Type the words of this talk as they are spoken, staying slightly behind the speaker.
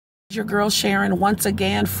Your girl Sharon once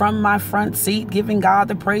again from my front seat, giving God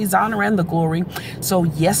the praise, honor, and the glory. So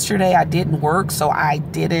yesterday I didn't work, so I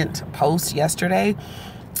didn't post yesterday.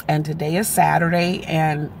 And today is Saturday,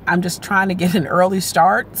 and I'm just trying to get an early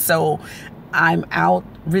start. So I'm out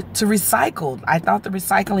to recycle. I thought the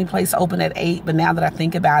recycling place opened at 8, but now that I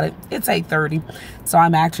think about it, it's 8:30. So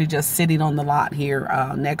I'm actually just sitting on the lot here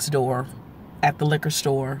next door at the liquor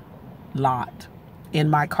store lot in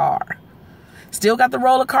my car. Still got the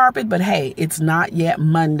roller carpet, but hey, it's not yet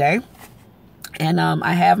Monday. And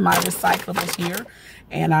I have my recyclables here,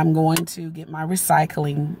 and I'm going to get my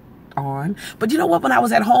recycling on. But you know what? When I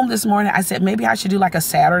was at home this morning, I said maybe I should do like a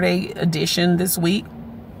Saturday edition this week.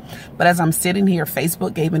 But as I'm sitting here,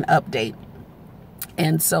 Facebook gave an update.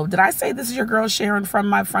 And so did I say this is your girl Sharon from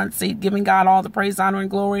my front seat, giving God all the praise, honor, and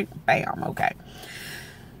glory? Bam. Okay.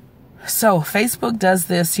 So Facebook does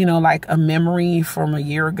this, you know, like a memory from a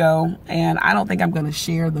year ago. And I don't think I'm going to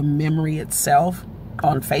share the memory itself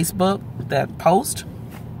on Facebook, that post.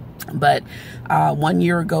 But 1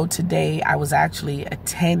 year ago today, I was actually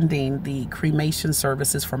attending the cremation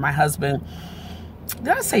services for my husband. Did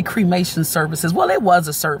I say cremation services? Well, it was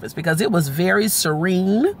a service because it was very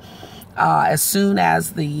serene. As soon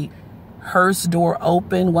as the hearse door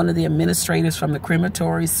opened, one of the administrators from the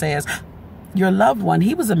crematory says, "Your loved one,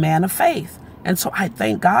 he was a man of faith." And so I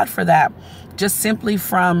thank God for that. Just simply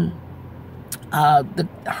from the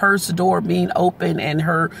hearse door being open and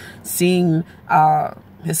her seeing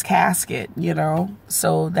his casket, you know.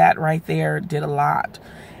 So that right there did a lot.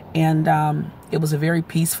 And it was a very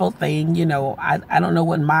peaceful thing. You know, I don't know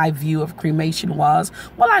what my view of cremation was.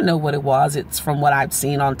 Well, I know what it was. It's from what I've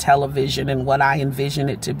seen on television and what I envision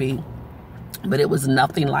it to be. But it was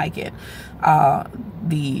nothing like it.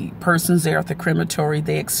 The persons there at the crematory,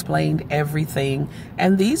 they explained everything.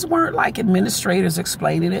 And these weren't like administrators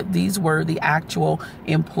explaining it. These were the actual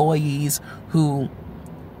employees who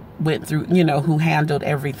went through, you know, who handled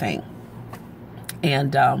everything.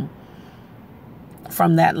 And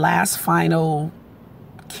from that last final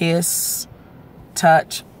kiss,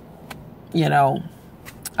 touch, you know,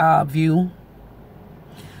 view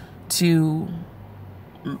to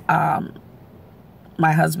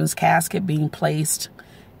my husband's casket being placed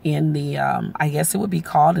in the, I guess it would be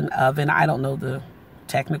called an oven. I don't know the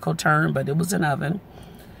technical term, but it was an oven.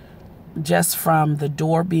 Just from the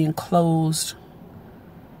door being closed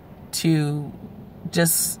to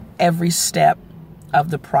just every step of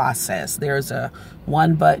the process. There's a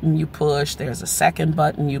one button you push, there's a second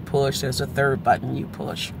button you push, there's a third button you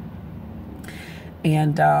push.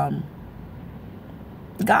 And God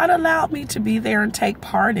allowed me to be there and take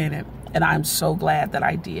part in it. And I'm so glad that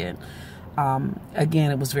I did.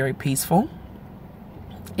 Again, it was very peaceful.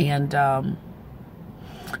 And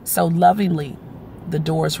so lovingly, the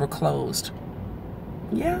doors were closed.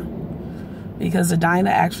 Yeah. Because Adina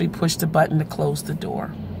actually pushed the button to close the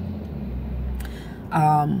door.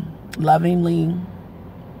 Lovingly,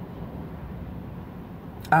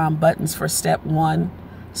 buttons for step 1,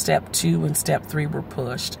 step 2, and step 3 were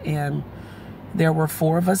pushed. And there were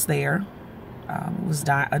 4 of us there. It was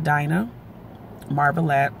Adina,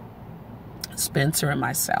 Marvelette, Spencer, and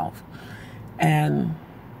myself. And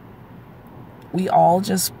we all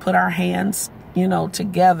just put our hands, you know,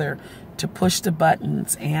 together to push the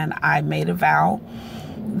buttons. And I made a vow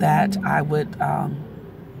that I would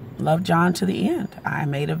love John to the end. I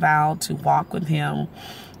made a vow to walk with him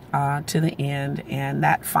to the end. And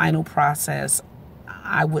that final process,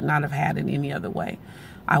 I would not have had it any other way.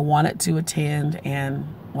 I wanted to attend, and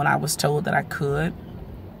when I was told that I could,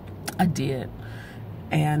 I did.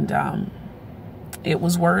 And it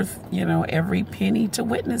was worth, you know, every penny to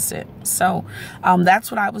witness it. So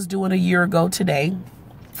that's what I was doing a year ago today.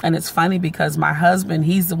 And it's funny because my husband,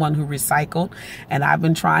 he's the one who recycled, and I've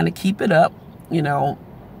been trying to keep it up, you know,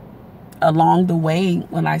 along the way.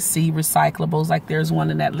 When I see recyclables, like there's one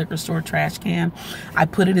in that liquor store trash can, I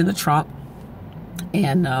put it in the trunk.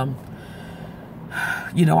 And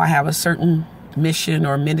you know, I have a certain mission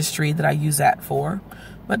or ministry that I use that for.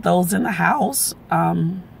 But those in the house,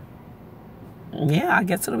 yeah, I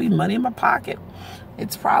guess it'll be money in my pocket.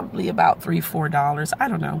 It's probably about $3, $4. I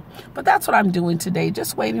don't know. But that's what I'm doing today.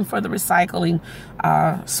 Just waiting for the recycling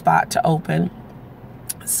spot to open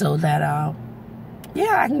so that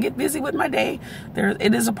yeah, I can get busy with my day.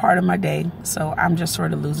 It is a part of my day. So I'm just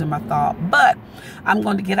sort of losing my thought. But I'm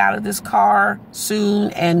going to get out of this car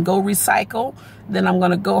soon and go recycle. Then I'm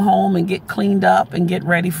going to go home and get cleaned up and get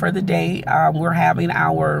ready for the day. We're having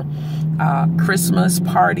our Christmas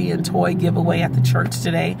party and toy giveaway at the church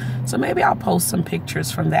today. So maybe I'll post some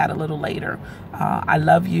pictures from that a little later. I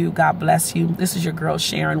love you. God bless you. This is your girl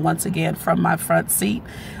Sharon once again from my front seat.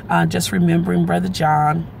 Just remembering Brother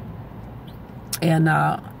John. And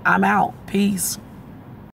I'm out. Peace.